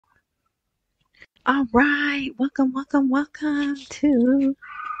All right, welcome to,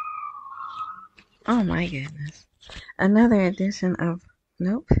 oh my goodness, another edition of,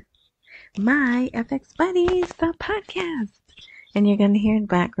 nope, My FX Buddies, the podcast. And you're going to hear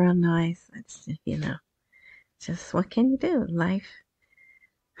background noise. It's, just what can you do? Life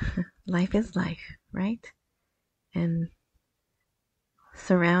is life, right? And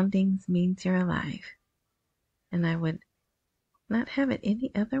surroundings means you're alive. And I would not have it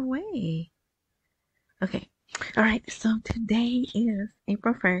any other way. Okay. All right. So today is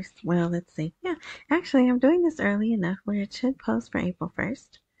April 1st. Well, let's see. Yeah, actually, I'm doing this early enough where it should post for April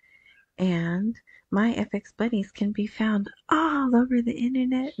 1st. And my FX buddies can be found all over the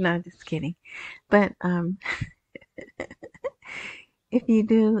internet. No, just kidding. But if you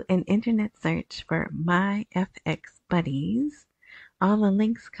do an internet search for my FX buddies, all the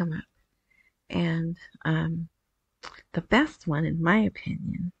links come up. And the best one, in my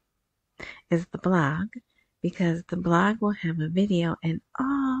opinion, is the blog, because the blog will have a video and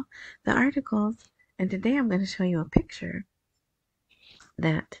all the articles. And today I'm going to show you a picture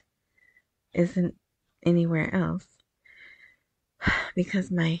that isn't anywhere else because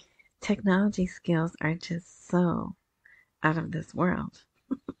my technology skills are just so out of this world.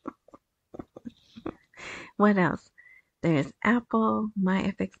 What else? There's Apple, My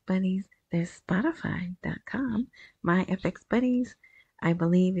FX Buddies. There's Spotify.com, My FX Buddies. I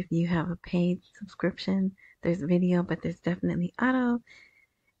believe if you have a paid subscription, there's video, but there's definitely auto.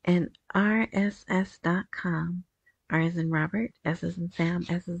 And RSS.com, R as in Robert, S as in Sam,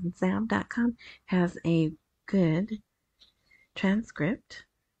 S as in Sam.com, has a good transcript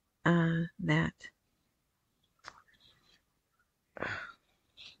that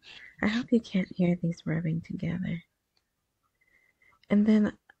I hope you can't hear these rubbing together. And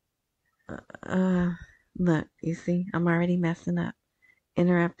then, look, you see, I'm already messing up,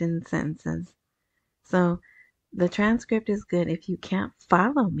 interrupting sentences. So the transcript is good if you can't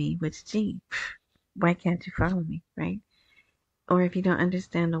follow me, which, gee, why can't you follow me, right? Or if you don't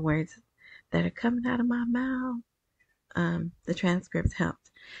understand the words that are coming out of my mouth, the transcript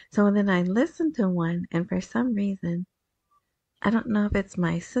helps. So then I listened to one, and for some reason, I don't know if it's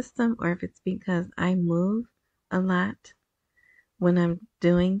my system or if it's because I move a lot when I'm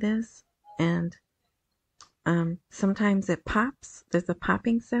doing this, and sometimes it pops. There's a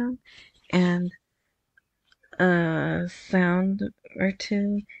popping sound, and a sound or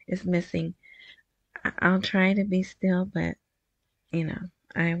two is missing. I'll try to be still, but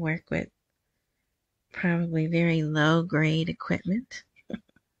I work with probably very low grade equipment.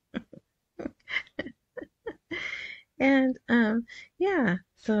 And yeah,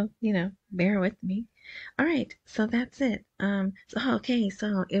 so bear with me. All right, so that's it.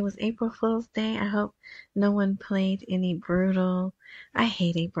 So it was April Fool's Day. I hope no one played any brutal. I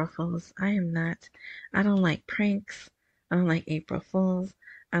hate April Fools. I don't like pranks. I don't like April Fools.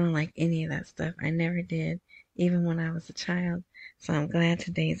 I don't like any of that stuff. I never did, even when I was a child. So I'm glad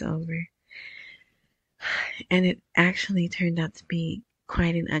today's over. And it actually turned out to be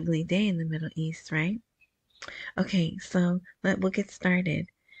quite an ugly day in the Middle East, right? Okay, so we'll get started.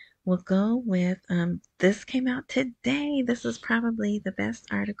 We'll go with this came out today. This is probably the best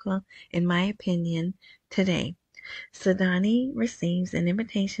article, in my opinion, today. Sudani receives an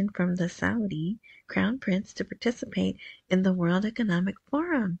invitation from the Saudi Crown Prince to participate in the World Economic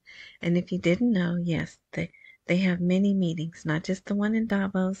Forum. And if you didn't know, yes, they have many meetings, not just the one in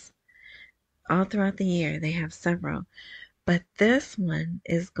Davos. All throughout the year, they have several. But this one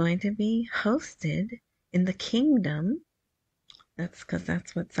is going to be hosted in the kingdom. That's because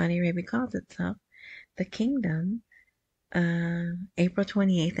that's what Saudi Arabia calls itself, the kingdom, April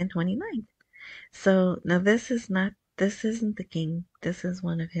 28th and 29th. So now this isn't the king. This is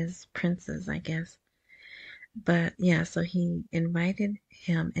one of his princes, I guess. But yeah, so he invited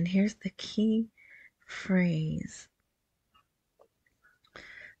him, and here's the key phrase.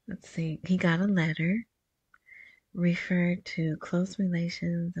 Let's see. He got a letter, referred to close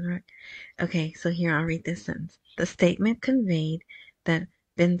relations and okay, so here I'll read this sentence. The statement conveyed that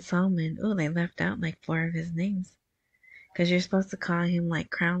bin Salman, oh, they left out like 4 of his names, because you're supposed to call him like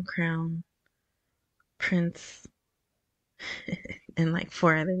crown prince and like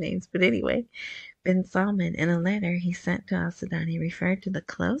 4 other names. But anyway, bin Salman, in a letter he sent to Al-Sudani, referred to the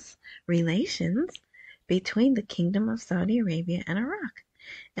close relations between the Kingdom of Saudi Arabia and Iraq,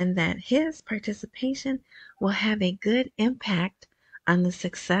 and that his participation will have a good impact on the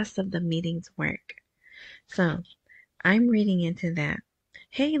success of the meeting's work. So I'm reading into that.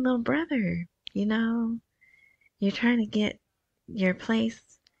 Hey, little brother, you're trying to get your place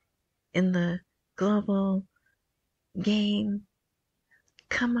in the global game.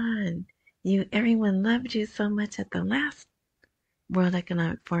 Come on, Everyone loved you so much at the last World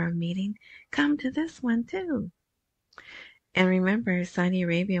Economic Forum meeting. Come to this one too. And remember, Saudi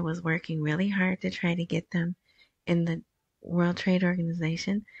Arabia was working really hard to try to get them in the World Trade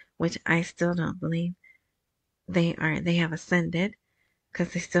Organization, which I still don't believe they have ascended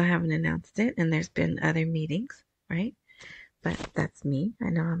because they still haven't announced it, and there's been other meetings, right? But that's me. I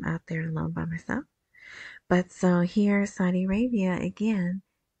know I'm out there alone by myself. But so here, Saudi Arabia again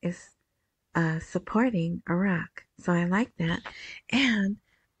is supporting Iraq. So I like that. And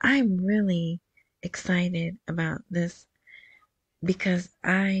I'm really excited about this because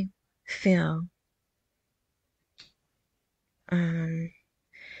I feel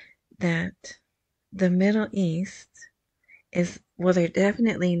that the Middle East well, they're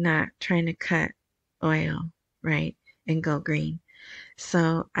definitely not trying to cut oil, right, and go green.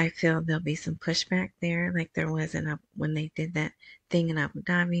 So I feel there'll be some pushback there, like there was when they did that thing in Abu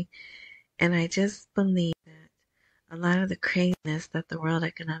Dhabi. And I just believe that a lot of the craziness that the World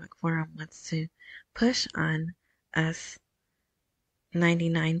Economic Forum wants to push on us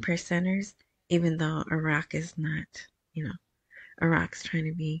 99 percenters, even though Iraq is not, Iraq's trying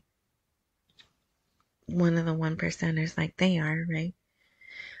to be one of the 1 percenters like they are, right?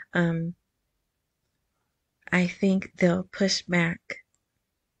 I think they'll push back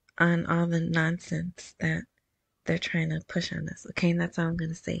on all the nonsense that they're trying to push on us. Okay, and that's all I'm going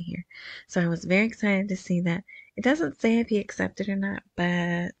to say here. So I was very excited to see that. It doesn't say if he accepted or not, but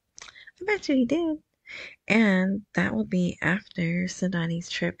I bet you he did. And that will be after Sudani's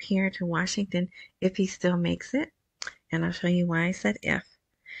trip here to Washington, if he still makes it. And I'll show you why I said if.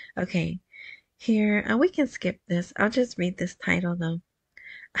 Okay, here, we can skip this. I'll just read this title though.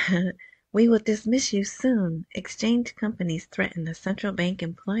 We will dismiss you soon. Exchange companies threaten a central bank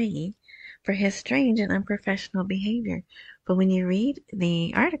employee for his strange and unprofessional behavior. But when you read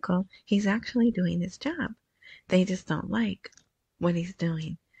the article, he's actually doing his job. They just don't like what he's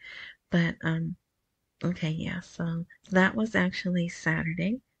doing. But, okay, yeah, so that was actually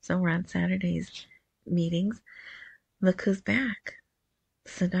Saturday. So we're on Saturday's meetings. Look who's back.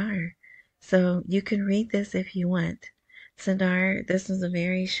 Sadar. So you can read this if you want. Sadar, this is a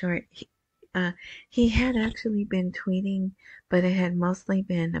very short. He had actually been tweeting, but it had mostly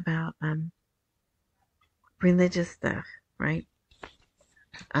been about religious stuff, right?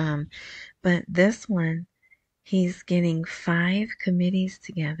 But this one, he's getting 5 committees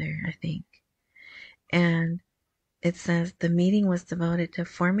together, I think. And it says the meeting was devoted to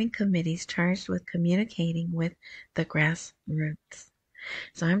forming committees charged with communicating with the grassroots.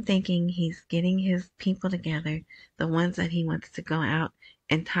 So I'm thinking he's getting his people together, the ones that he wants to go out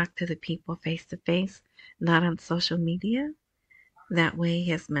and talk to the people face to face, not on social media. That way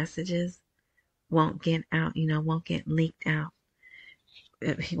his messages won't get out, won't get leaked out.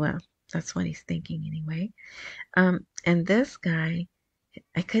 Well, that's what he's thinking anyway. And this guy,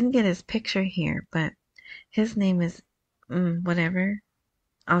 I couldn't get his picture here, but his name is whatever,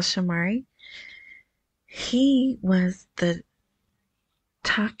 Al-Shamari. He was the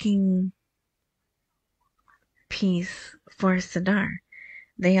talking piece for Sadar.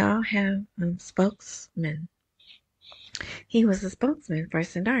 They all have spokesmen. He was a spokesman for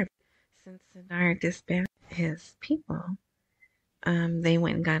Sadar. Since Sadar disbanded his people, they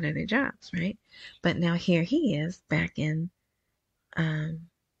went and got other jobs, right? But now here he is back in the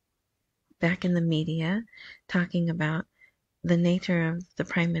media talking about the nature of the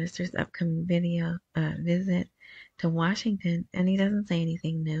Prime Minister's upcoming visit to Washington, and he doesn't say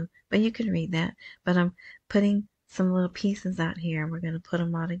anything new, but you can read that. But I'm putting some little pieces out here. We're going to put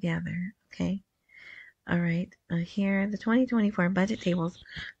them all together, okay? All right, here, the 2024 budget tables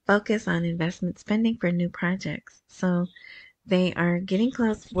focus on investment spending for new projects. So they are getting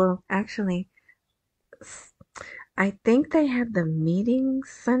close. Well, actually, I think they had the meeting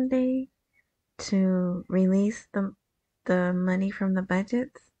Sunday to release the money from the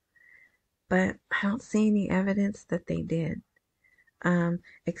budgets, but I don't see any evidence that they did,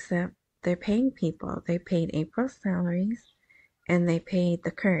 except they're paying people. They paid April's salaries, and they paid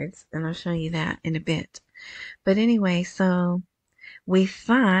the Kurds, and I'll show you that in a bit. But anyway, so we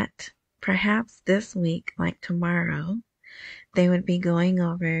thought perhaps this week, like tomorrow, they would be going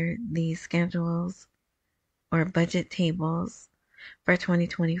over the schedules or budget tables for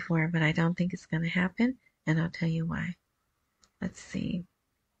 2024, but I don't think it's going to happen, and I'll tell you why. Let's see.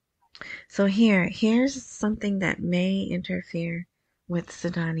 So here's something that may interfere with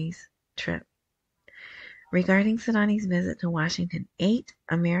Sudani's trip. Regarding Sudani's visit to Washington, 8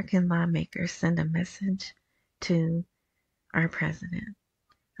 American lawmakers send a message to our president.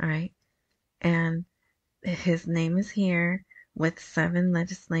 All right. And his name is here. with 7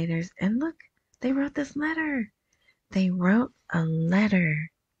 legislators. And look, they wrote this letter. They wrote a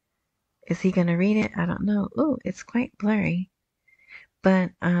letter. Is he going to read it? I don't know. Ooh, it's quite blurry.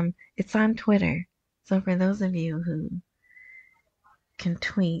 But it's on Twitter. So for those of you who can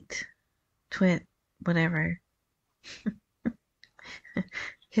twit, whatever.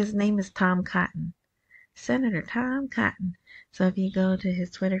 His name is Tom Cotton. Senator Tom Cotton. So if you go to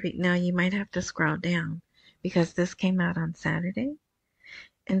his Twitter feed, now you might have to scroll down because this came out on Saturday.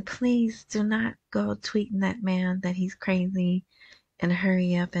 And please do not go tweeting that man that he's crazy and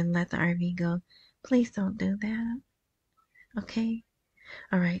hurry up and let the RV go. Please don't do that. Okay?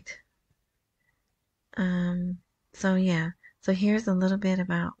 All right. So yeah. So here's a little bit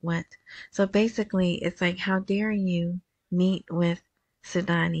about what. So basically, it's like, how dare you meet with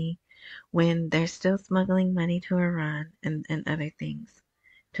Sudani when they're still smuggling money to Iran and other things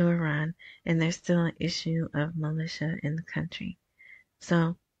to Iran, and there's still an issue of militia in the country.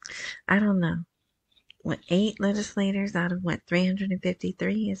 So, I don't know. What, 8 legislators out of what,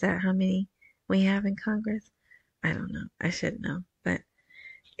 353? Is that how many we have in Congress? I don't know. I should know. But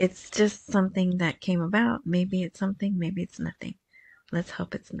it's just something that came about. Maybe it's something, maybe it's nothing. Let's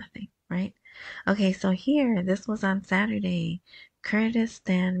hope it's nothing, right? Okay, so here, this was on Saturday.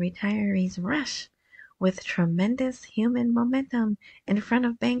 Kurdistan retirees rush with tremendous human momentum in front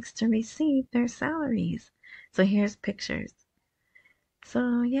of banks to receive their salaries. So here's pictures.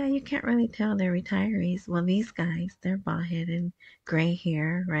 So yeah, you can't really tell they're retirees. Well, these guys, they're bald-headed and gray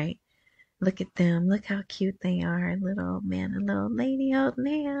hair, right? Look at them. Look how cute they are. Little old man and little lady holding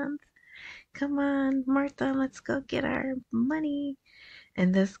hands. Come on, Martha, let's go get our money.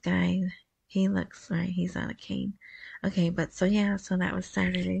 And this guy, he looks right. He's on a cane. Okay, but so yeah, so that was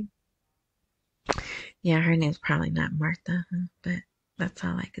Saturday. Yeah, her name's probably not Martha, but that's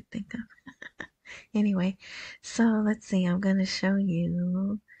all I could think of. Anyway, so let's see. I'm going to show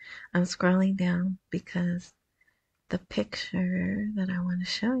you. I'm scrolling down because the picture that I want to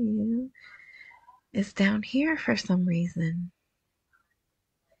show you is down here for some reason.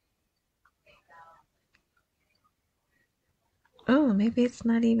 Oh, maybe it's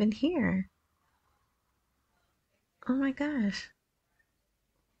not even here. Oh my gosh.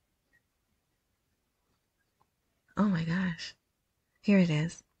 Oh my gosh. Here it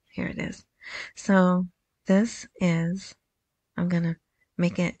is. Here it is. So this is, I'm going to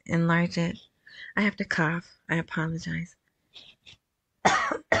make it, enlarge it. I have to cough. I apologize.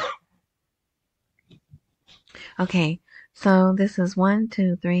 Okay, so this is 1,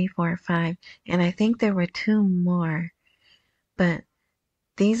 2, 3, 4, 5, and I think there were 2 more. But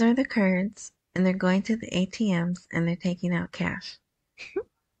these are the Kurds, and they're going to the ATMs and they're taking out cash.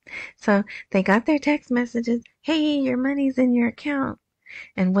 So they got their text messages, hey, your money's in your account.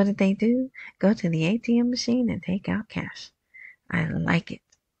 And what did they do? Go to the ATM machine and take out cash. I like it.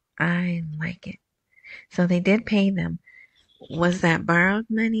 I like it. So they did pay them. Was that borrowed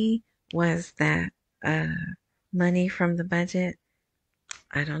money? Was that money from the budget?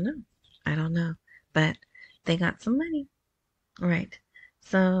 I don't know. I don't know. But they got some money. Right.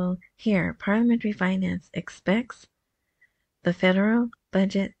 So here, Parliamentary Finance expects the federal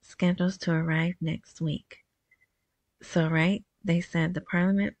budget schedules to arrive next week. So, right, they said the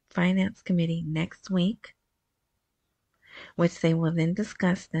Parliament Finance Committee next week, which they will then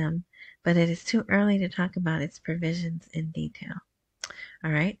discuss them, but it is too early to talk about its provisions in detail.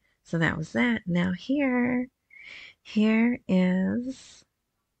 All right, so that was that. Now here is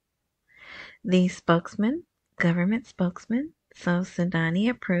the spokesman, government spokesman. So Sudani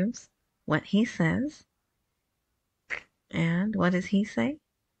approves what he says. And what does he say?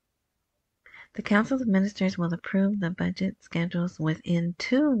 The Council of Ministers will approve the budget schedules within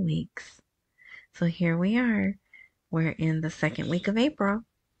 2 weeks. So here we are. We're in the 2nd week of April.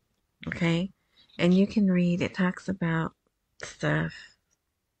 Okay? And you can read, it talks about stuff,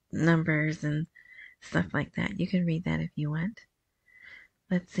 numbers and stuff like that. You can read that if you want.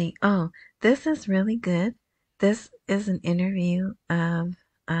 Let's see. Oh, this is really good. This is an interview of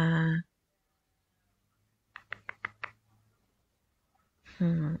Parliamentary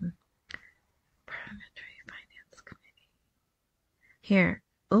Finance Committee. Here.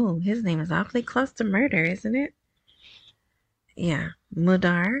 Oh, his name is awfully close to murder, isn't it? Yeah.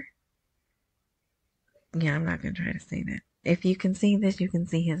 Mudar. Yeah, I'm not going to try to say that. If you can see this, you can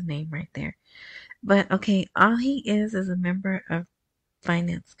see his name right there. But, okay, all he is a member of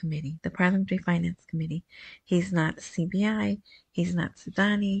Finance Committee, the Parliamentary Finance Committee. He's not CBI. He's not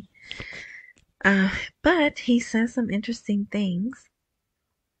Sudani. But he says some interesting things.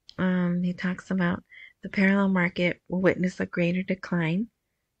 He talks about the parallel market will witness a greater decline.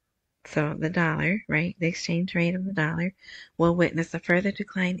 So the dollar, right, the exchange rate of the dollar will witness a further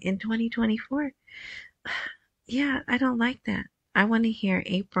decline in 2024. Yeah, I don't like that. I want to hear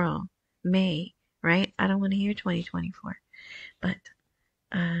April, May, right? I don't want to hear 2024. But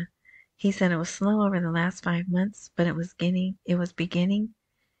uh, he said it was slow over the last 5 months, but it was beginning. It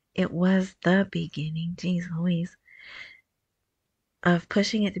was the beginning, geez Louise, of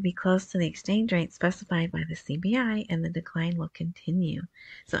pushing it to be close to the exchange rate specified by the CBI, and the decline will continue.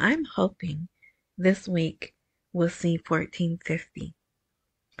 So I'm hoping this week we'll see 1450.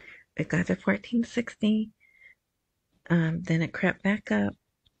 It got to 1460, then it crept back up.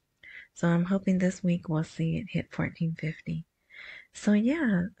 So I'm hoping this week we'll see it hit 1450. So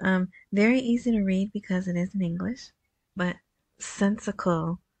yeah, very easy to read because it is in English, but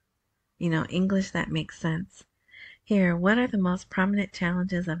sensical, English that makes sense. Here, what are the most prominent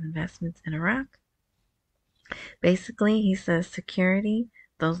challenges of investments in Iraq? Basically, he says security,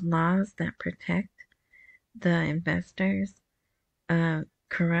 those laws that protect the investors,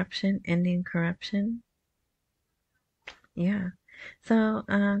 corruption, ending corruption. Yeah. So,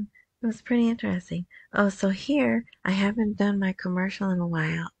 it was pretty interesting. Oh, so here, I haven't done my commercial in a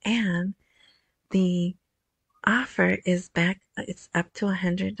while, and the offer is back. It's up to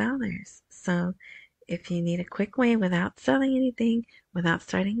 $100. So if you need a quick way without selling anything, without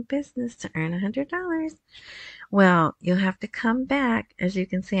starting a business to earn $100, well, you'll have to come back. As you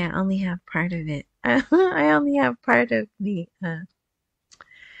can see, I only have part of it. I only have part of the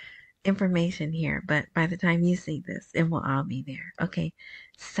information here, but by the time you see this, it will all be there. Okay,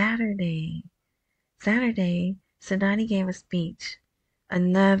 Saturday, Sudani gave a speech.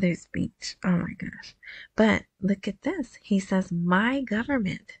 Another speech. Oh my gosh. But look at this. He says, my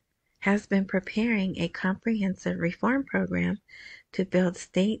government has been preparing a comprehensive reform program to build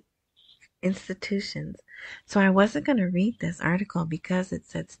state institutions. So I wasn't going to read this article because it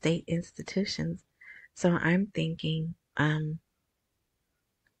said state institutions. So I'm thinking,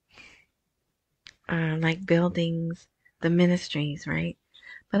 like buildings, the ministries, right?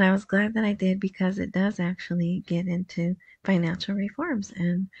 But I was glad that I did because it does actually get into financial reforms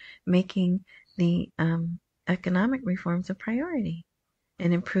and making the economic reforms a priority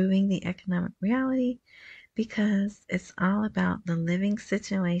and improving the economic reality, because it's all about the living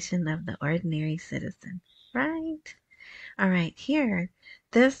situation of the ordinary citizen, right? All right, here,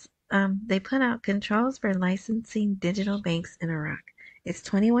 this they put out controls for licensing digital banks in Iraq. It's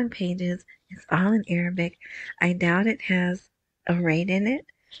 21 pages. It's all in Arabic. I doubt it has a rate in it,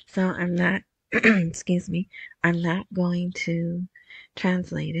 so I'm not, excuse me, I'm not going to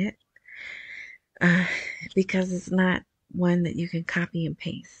translate it because it's not one that you can copy and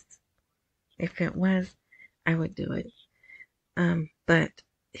paste. If it was, I would do it. But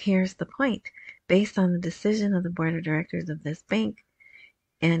here's the point. Based on the decision of the board of directors of this bank,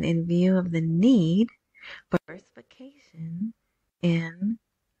 and in view of the need for diversification in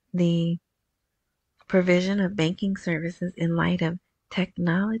the provision of banking services in light of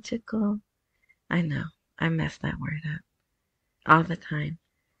technological, I know, I mess that word up all the time,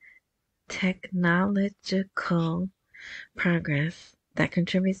 technological progress that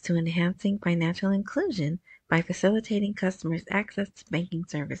contributes to enhancing financial inclusion by facilitating customers' access to banking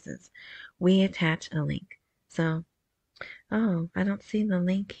services. We attach a link. So, oh, I don't see the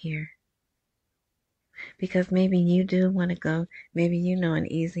link here. Because maybe you do want to go, maybe you know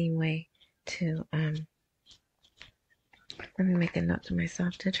an easy way to, let me make a note to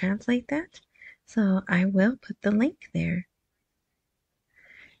myself to translate that. So I will put the link there.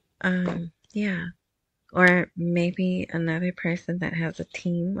 Yeah. Or maybe another person that has a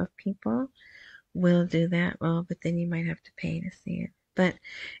team of people will do that. Well, but then you might have to pay to see it. But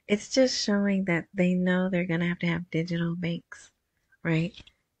it's just showing that they know they're going to have digital banks, right?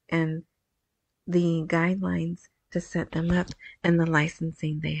 And the guidelines to set them up and the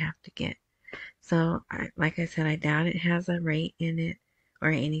licensing they have to get. So, like I said, I doubt it has a rate in it or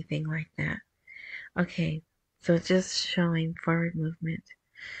anything like that. Okay, so it's just showing forward movement.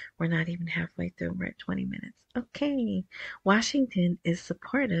 We're not even halfway through. We're at 20 minutes. Okay, Washington is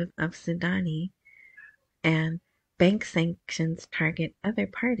supportive of Sudani, and bank sanctions target other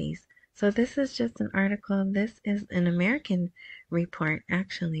parties. So this is just an article. This is an American report,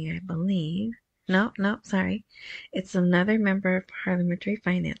 actually, I believe. No, sorry. It's another member of Parliamentary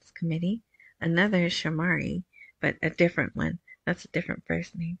Finance Committee, another Shamari, but a different one. That's a different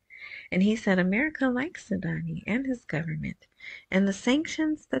first name. And he said America likes Sudani and his government. And the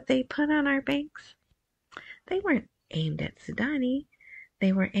sanctions that they put on our banks, they weren't aimed at Sudani.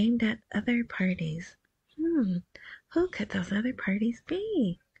 They were aimed at other parties. Who could those other parties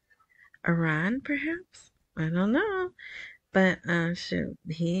be? Iran, perhaps? I don't know. But shoot,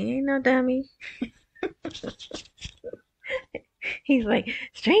 he ain't no dummy. He's like,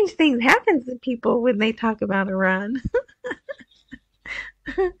 strange things happen to people when they talk about Iran.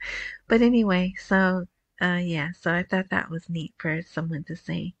 But anyway, so yeah, so I thought that was neat for someone to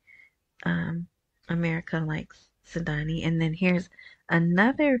say, um, America likes Sudani. And then here's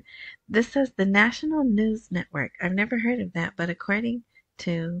another. This says the National News Network. I've never heard of that, but according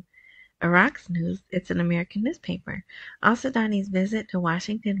to Iraq's news, it's an American newspaper. Al-Sudani's visit to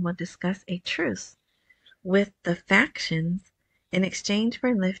Washington will discuss a truce with the factions in exchange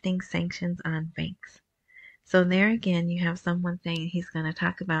for lifting sanctions on banks. So there again, you have someone saying he's going to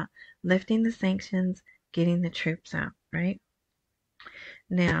talk about lifting the sanctions, getting the troops out, right?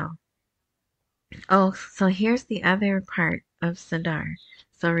 Now, oh, so here's the other part of Sadr.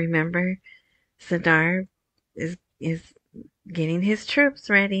 So remember, Sadr is getting his troops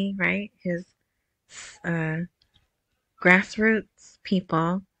ready, right? His uh, grassroots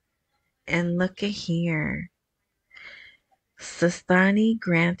people. And look at here. Sistani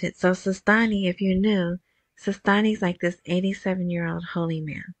granted. So Sistani, if you're new, Sistani's like this 87-year-old holy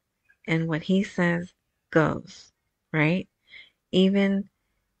man. And what he says goes, right? Even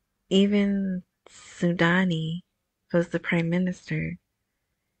Sudani, who's the prime minister,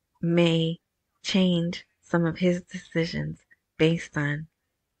 may change some of his decisions based on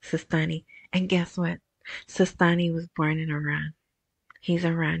Sistani. And guess what? Sistani was born in Iran. He's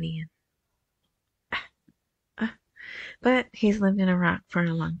Iranian. But he's lived in Iraq for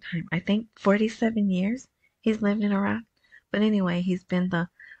a long time. I think 47 years he's lived in Iraq. But anyway, he's been the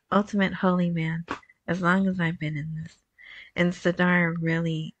ultimate holy man as long as I've been in this. And Sadr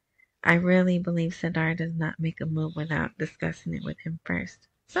really, I really believe Sadr does not make a move without discussing it with him first.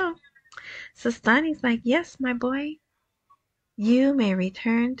 So, Sistani's like, yes, my boy, you may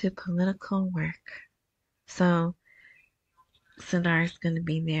return to political work. So, Sadr's going to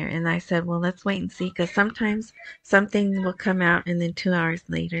be there. And I said, well, let's wait and see, because sometimes something will come out and then 2 hours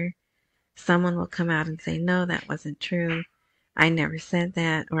later, someone will come out and say, no, that wasn't true. I never said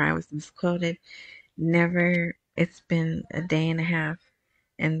that, or I was misquoted. Never, it's been a day and a half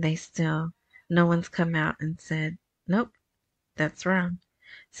and they still, no one's come out and said, nope, that's wrong.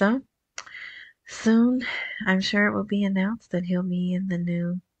 So soon, I'm sure it will be announced that he'll be in the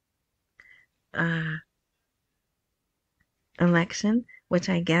new election, which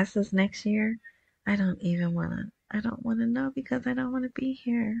I guess is next year. I don't want to know because I don't want to be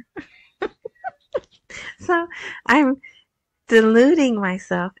here. So I'm deluding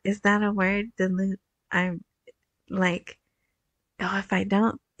myself. Is that a word? Delude. I'm like, oh,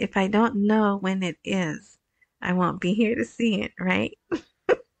 if I don't know when it is, I won't be here to see it, right?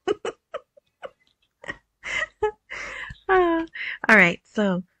 All right.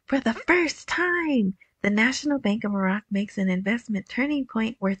 So for the first time, the National Bank of Iraq makes an investment turning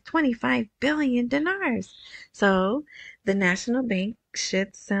point worth 25 billion dinars. So the National Bank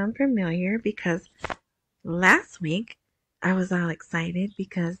should sound familiar because last week I was all excited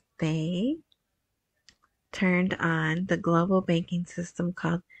because they turned on the global banking system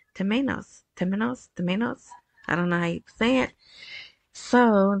called Temenos. I don't know how you say it.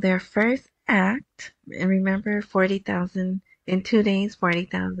 So their first act, and remember 40,000, in 2 days,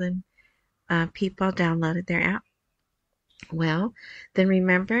 40,000 people downloaded their app. Well, then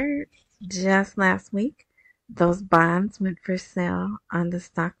remember just last week, those bonds went for sale on the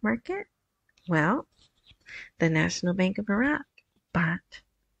stock market? Well, the National Bank of Iraq bought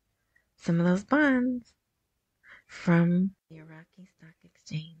some of those bonds from the Iraqi Stock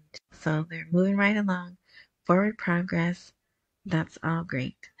Exchange. So they're moving right along. Forward progress. That's all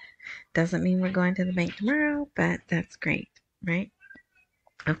great. Doesn't mean we're going to the bank tomorrow, but that's great, right?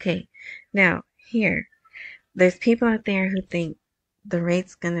 Okay, now here, there's people out there who think the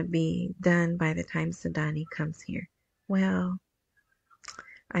rate's going to be done by the time Sudani comes here. Well,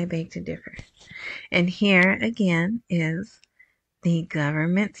 I beg to differ. And here again is the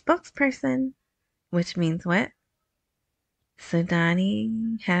government spokesperson, which means what?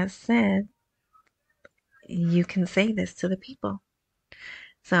 Sudani has said you can say this to the people.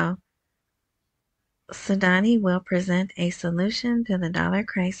 So Sudani will present a solution to the dollar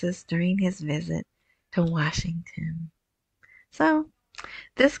crisis during his visit to Washington. So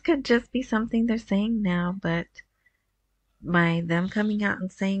this could just be something they're saying now, but by them coming out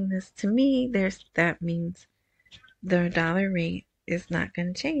and saying this to me, that means the dollar rate is not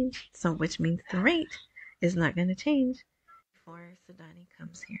going to change. So which means the rate is not going to change before Sudani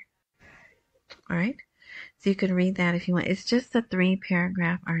comes here. All right. So you can read that if you want. It's just a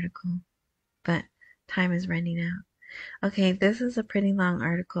 3-paragraph article, but time is running out. Okay, this is a pretty long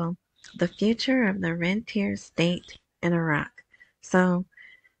article. The future of the rentier state in Iraq. So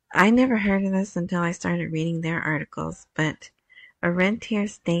I never heard of this until I started reading their articles, but a rentier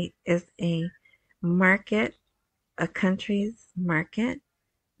state is a market, a country's market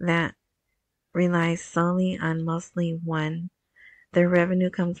that relies solely on mostly one, their revenue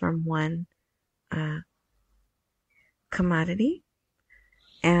comes from one commodity,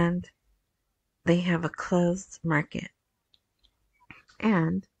 and they have a closed market.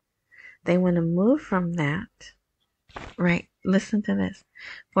 And they want to move from that, right? Listen to this.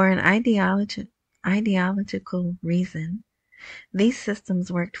 For an ideological reason, these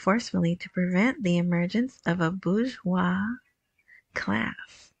systems worked forcefully to prevent the emergence of a bourgeois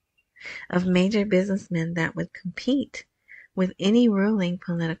class of major businessmen that would compete with any ruling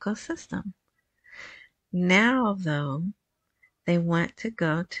political system. Now, though, they want to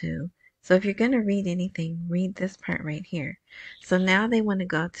go to, so if you're going to read anything, read this part right here. So now they want to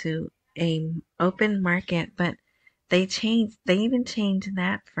go to a open market, but they even changed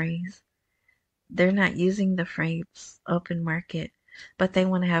that phrase. They're not using the phrase open market, but they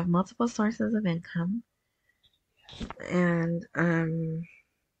want to have multiple sources of income and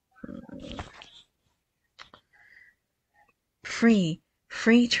free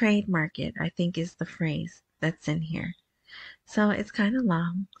trade market, I think is the phrase that's in here. So it's kind of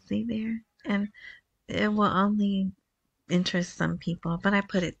long, see there? And it will only interest some people, but I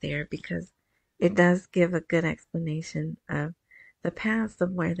put it there because it does give a good explanation of the past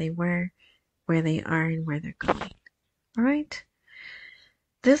of where they were, where they are, and where they're going. All right?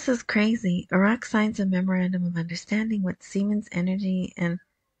 This is crazy. Iraq signs a memorandum of understanding with Siemens Energy and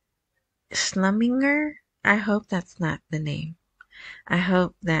Schlumberger. I hope that's not the name. I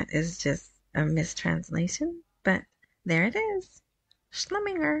hope that is just a mistranslation, but there it is.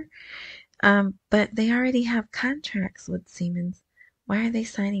 Schlumberger. But they already have contracts with Siemens. Why are they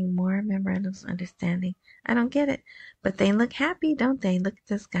signing more memorandums of understanding? I don't get it. But they look happy, don't they? Look at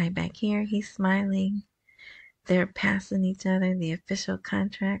this guy back here. He's smiling. They're passing each other the official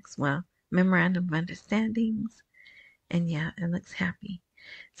contracts. Well, memorandum of understandings. And yeah, it looks happy.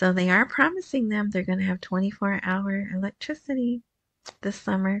 So they are promising them they're going to have 24-hour electricity this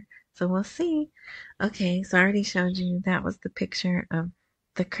summer. So we'll see. Okay, so I already showed you that was the picture of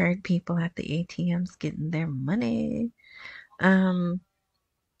the Kurd people at the ATMs getting their money.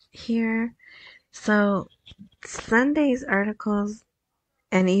 Here. So Sunday's articles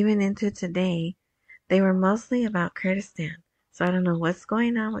and even into today, they were mostly about Kurdistan. So I don't know what's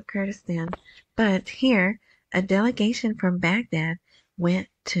going on with Kurdistan. But here, a delegation from Baghdad went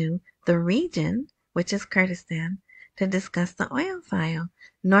to the region, which is Kurdistan, to discuss the oil file.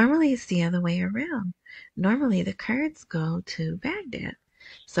 Normally it's the other way around. Normally the Kurds go to Baghdad.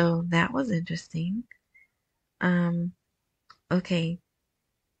 So that was interesting. Okay,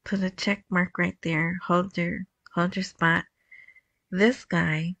 put a check mark right there. Hold your spot. This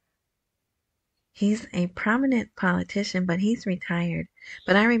guy, he's a prominent politician, but he's retired.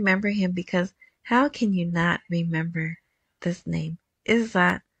 But I remember him because how can you not remember this name?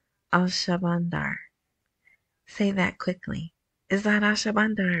 Izzat al-Shabandar. Say that quickly. Izzat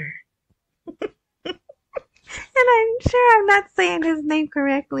al-Shabandar. And I'm sure I'm not saying his name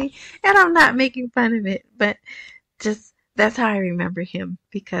correctly, and I'm not making fun of it, but just that's how I remember him,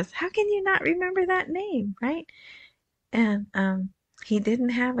 because how can you not remember that name, right? And he didn't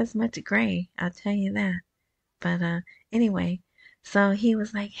have as much gray, I'll tell you that. But anyway, so he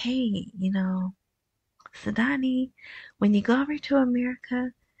was like, hey, Sudani, when you go over to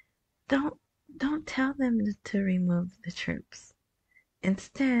America, don't tell them to remove the troops.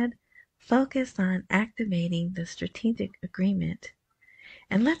 Instead, focus on activating the strategic agreement,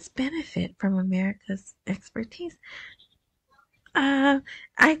 and let's benefit from America's expertise.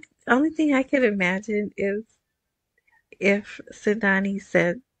 Only thing I could imagine is if Sudani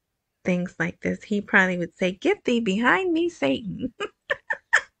said things like this, he probably would say, "Get thee behind me, Satan."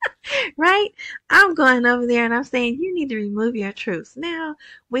 Right? I'm going over there and I'm saying, you need to remove your troops now.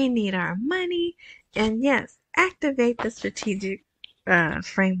 We need our money. And yes, activate the strategic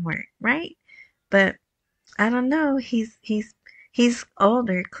framework, right? But I don't know. He's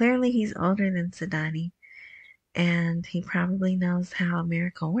older. Clearly he's older than Sudani. And he probably knows how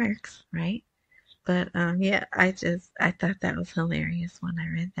America works, right? But yeah, I thought that was hilarious when I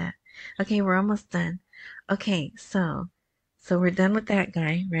read that. Okay, we're almost done. Okay, so we're done with that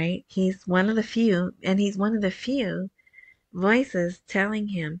guy, right? He's one of the few, and he's one of the few voices telling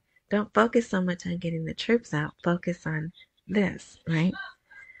him, don't focus so much on getting the troops out, focus on this, right?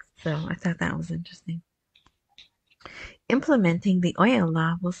 So I thought that was interesting. Implementing the oil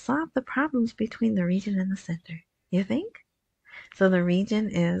law will solve the problems between the region and the center. You think? So the region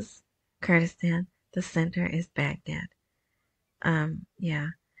is Kurdistan, the center is Baghdad. Yeah.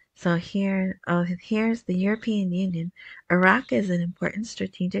 So here's the European Union. Iraq is an important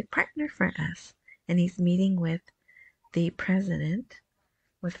strategic partner for us. And he's meeting with the president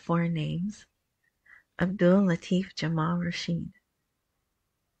with 4 names. Abdul Latif Jamal Rashid.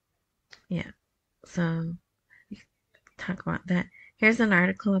 Yeah. So talk about that. Here's an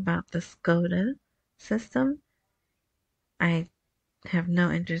article about the SCOTA system. I have no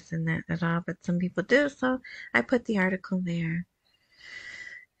interest in that at all, but some people do, so I put the article there.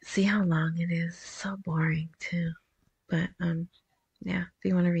 See how long it is. So boring too. But yeah, if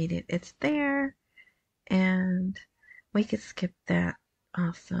you want to read it, it's there. And we could skip that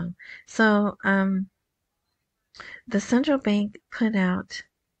also. So the central bank put out,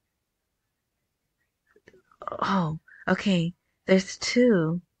 oh, okay, there's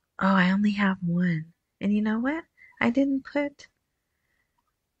 2. Oh, I only have 1. And you know what? I didn't put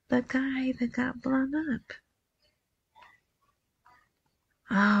the guy that got blown up.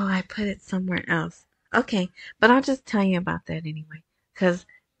 Oh, I put it somewhere else. Okay, but I'll just tell you about that anyway, because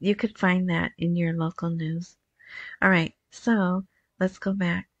you could find that in your local news. All right, so let's go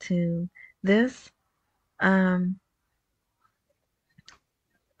back to this. Let's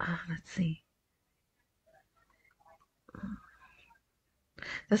see.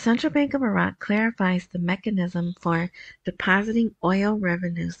 The Central Bank of Iraq clarifies the mechanism for depositing oil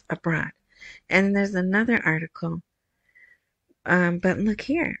revenues abroad. And there's another article. But look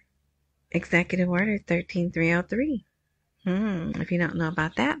here. Executive Order 13303. If you don't know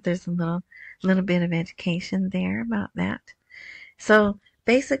about that, there's a little bit of education there about that. So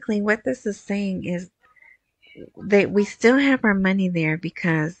basically what this is saying is that we still have our money there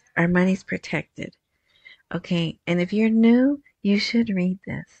because our money's protected. Okay, and if you're new, you should read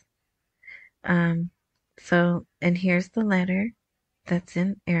this. And here's the letter that's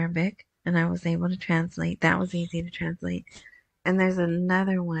in Arabic, and I was able to translate. That was easy to translate. And there's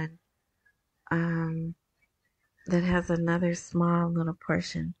another one that has another small little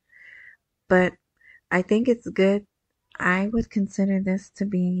portion. But I think it's good. I would consider this to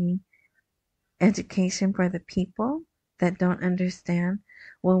be education for the people that don't understand.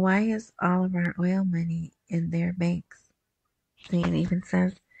 Well, why is all of our oil money in their banks? See, it even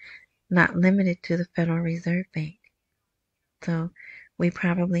says not limited to the Federal Reserve Bank. So we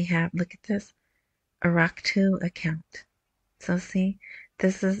probably have, look at this, Iraq 2 account. So see,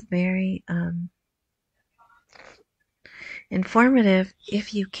 this is very informative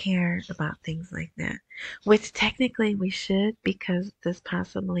if you care about things like that, which technically we should, because this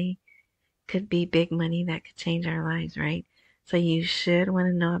possibly could be big money that could change our lives, right? So you should want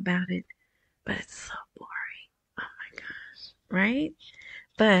to know about it, but it's so boring. Oh my gosh, right?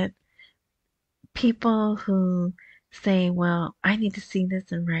 But people who say, well, I need to see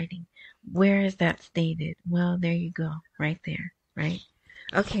this in writing. Where is that stated? Well, there you go, right there, right?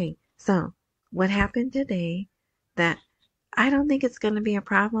 Okay, so what happened today that I don't think it's going to be a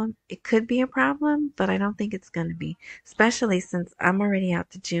problem. It could be a problem, but I don't think it's going to be, especially since I'm already out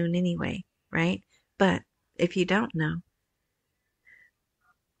to June anyway, right? But if you don't know,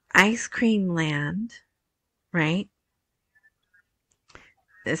 Ice Cream Land, right?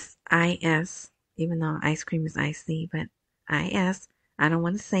 This IS, even though ice cream is IC, but IS, I don't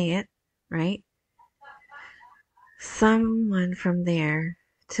want to say it, right? Someone from there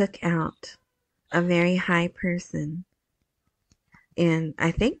took out a very high person, and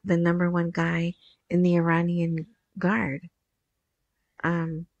I think the number 1 guy in the Iranian Guard.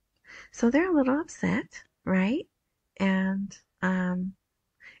 So they're a little upset, right? And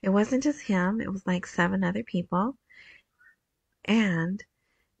it wasn't just him, it was like 7 other people. And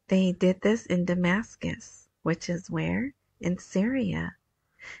they did this in Damascus, which is where? In Syria.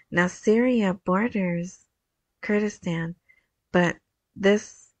 Now Syria borders Kurdistan, but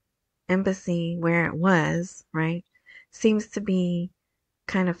this embassy where it was, right, seems to be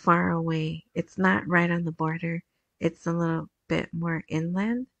kind of far away. It's not right on the border. It's a little bit more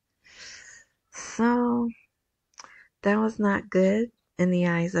inland. So that was not good in the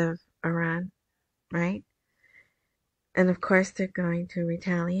eyes of Iran, right? And of course they're going to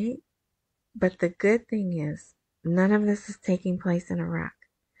retaliate. But the good thing is, none of this is taking place in Iraq.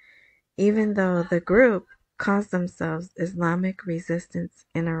 Even though the group calls themselves Islamic Resistance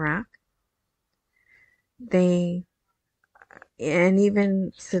in Iraq, and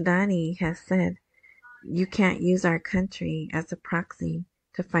even Sudani has said, you can't use our country as a proxy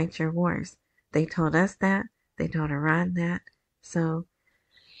to fight your wars. They told us that. They told Iran that. So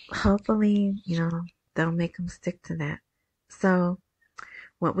hopefully, they'll make them stick to that. So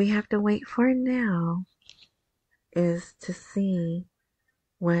what we have to wait for now is to see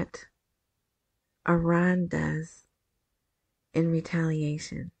what Iran does in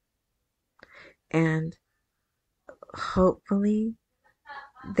retaliation. And hopefully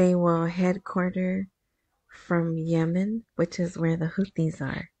they will headquarter from Yemen, which is where the Houthis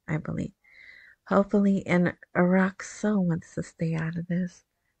are, I believe. Hopefully, and Iraq so wants to stay out of this.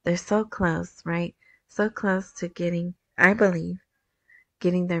 They're so close, right? So close to getting, I believe,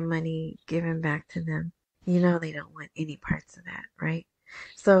 getting their money given back to them. You know they don't want any parts of that, right?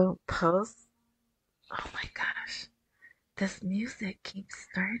 So post, oh my gosh, this music keeps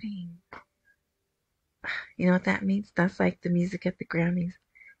starting. You know what that means? That's like the music at the Grammys.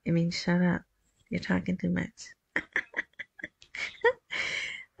 It means shut up. You're talking too much.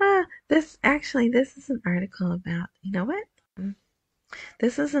 This is an article about, you know what?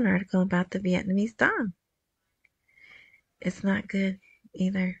 This is an article about the Vietnamese dong. It's not good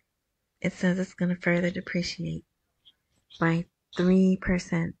either. It says it's going to further depreciate by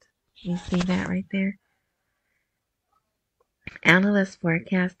 3%. You see that right there? Analysts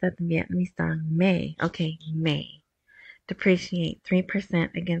forecast that the Vietnamese dong may depreciate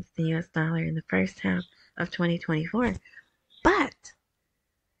 3% against the US dollar in the first half of 2024. But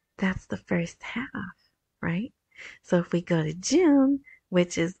that's the first half, right? So if we go to June,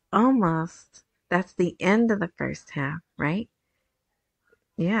 which is that's the end of the first half, right?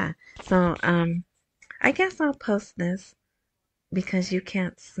 Yeah. So I guess I'll post this because you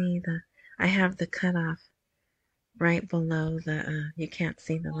can't see I have the cutoff right below you can't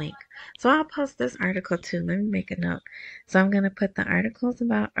see the link. So I'll post this article too. Let me make a note. So I'm going to put the articles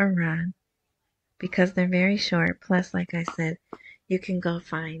about Iran because they're very short. Plus, like I said, you can go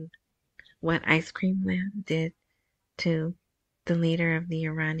find what Ice Cream Man did to the leader of the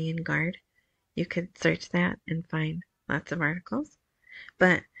Iranian Guard. You could search that and find lots of articles.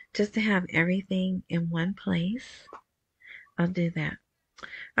 But just to have everything in one place, I'll do that.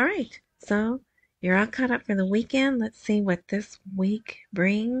 All right. So you're all caught up for the weekend. Let's see what this week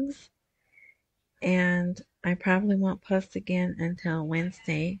brings. And I probably won't post again until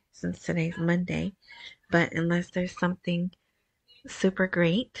Wednesday since today's Monday. But unless there's something super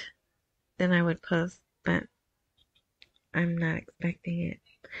great, then I would post. But I'm not expecting it.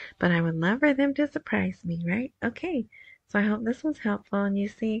 But I would love for them to surprise me, right? Okay. So I hope this was helpful. And you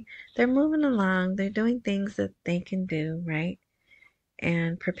see, they're moving along. They're doing things that they can do, right?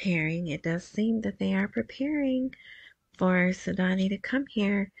 And preparing. It does seem that they are preparing for Sudani to come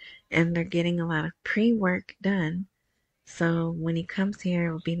here. And they're getting a lot of pre-work done. So when he comes here,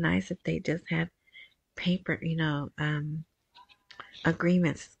 it would be nice if they just had paper,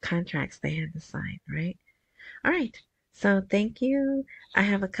 agreements, contracts they had to sign, right? All right. So thank you. I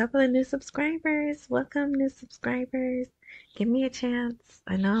have a couple of new subscribers. Welcome, new subscribers. Give me a chance.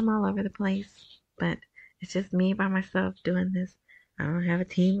 I know I'm all over the place, but it's just me by myself doing this. I don't have a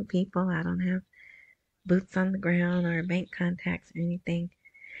team of people. I don't have boots on the ground or bank contacts or anything.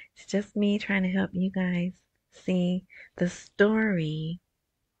 It's just me trying to help you guys see the story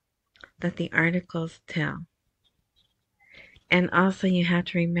that the articles tell. And also you have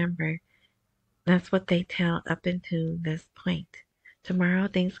to remember that's what they tell up until this point. Tomorrow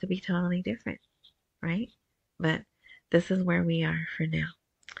things could be totally different, right? But this is where we are for now.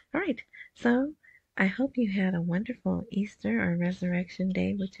 All right. So I hope you had a wonderful Easter or Resurrection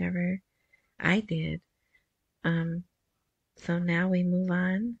Day, whichever I did. So now we move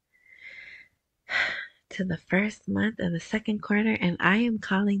on to the first month of the second quarter, and I am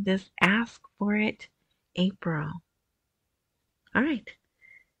calling this Ask for It April. All right.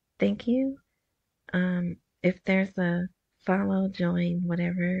 Thank you. If there's a follow, join,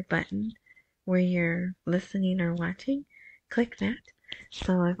 whatever button where you're listening or watching, click that.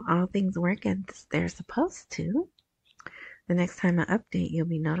 So if all things work as they're supposed to, the next time I update, you'll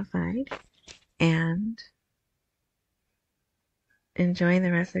be notified. And enjoy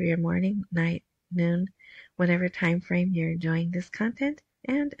the rest of your morning, night, noon, whatever time frame you're enjoying this content.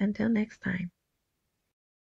 And until next time.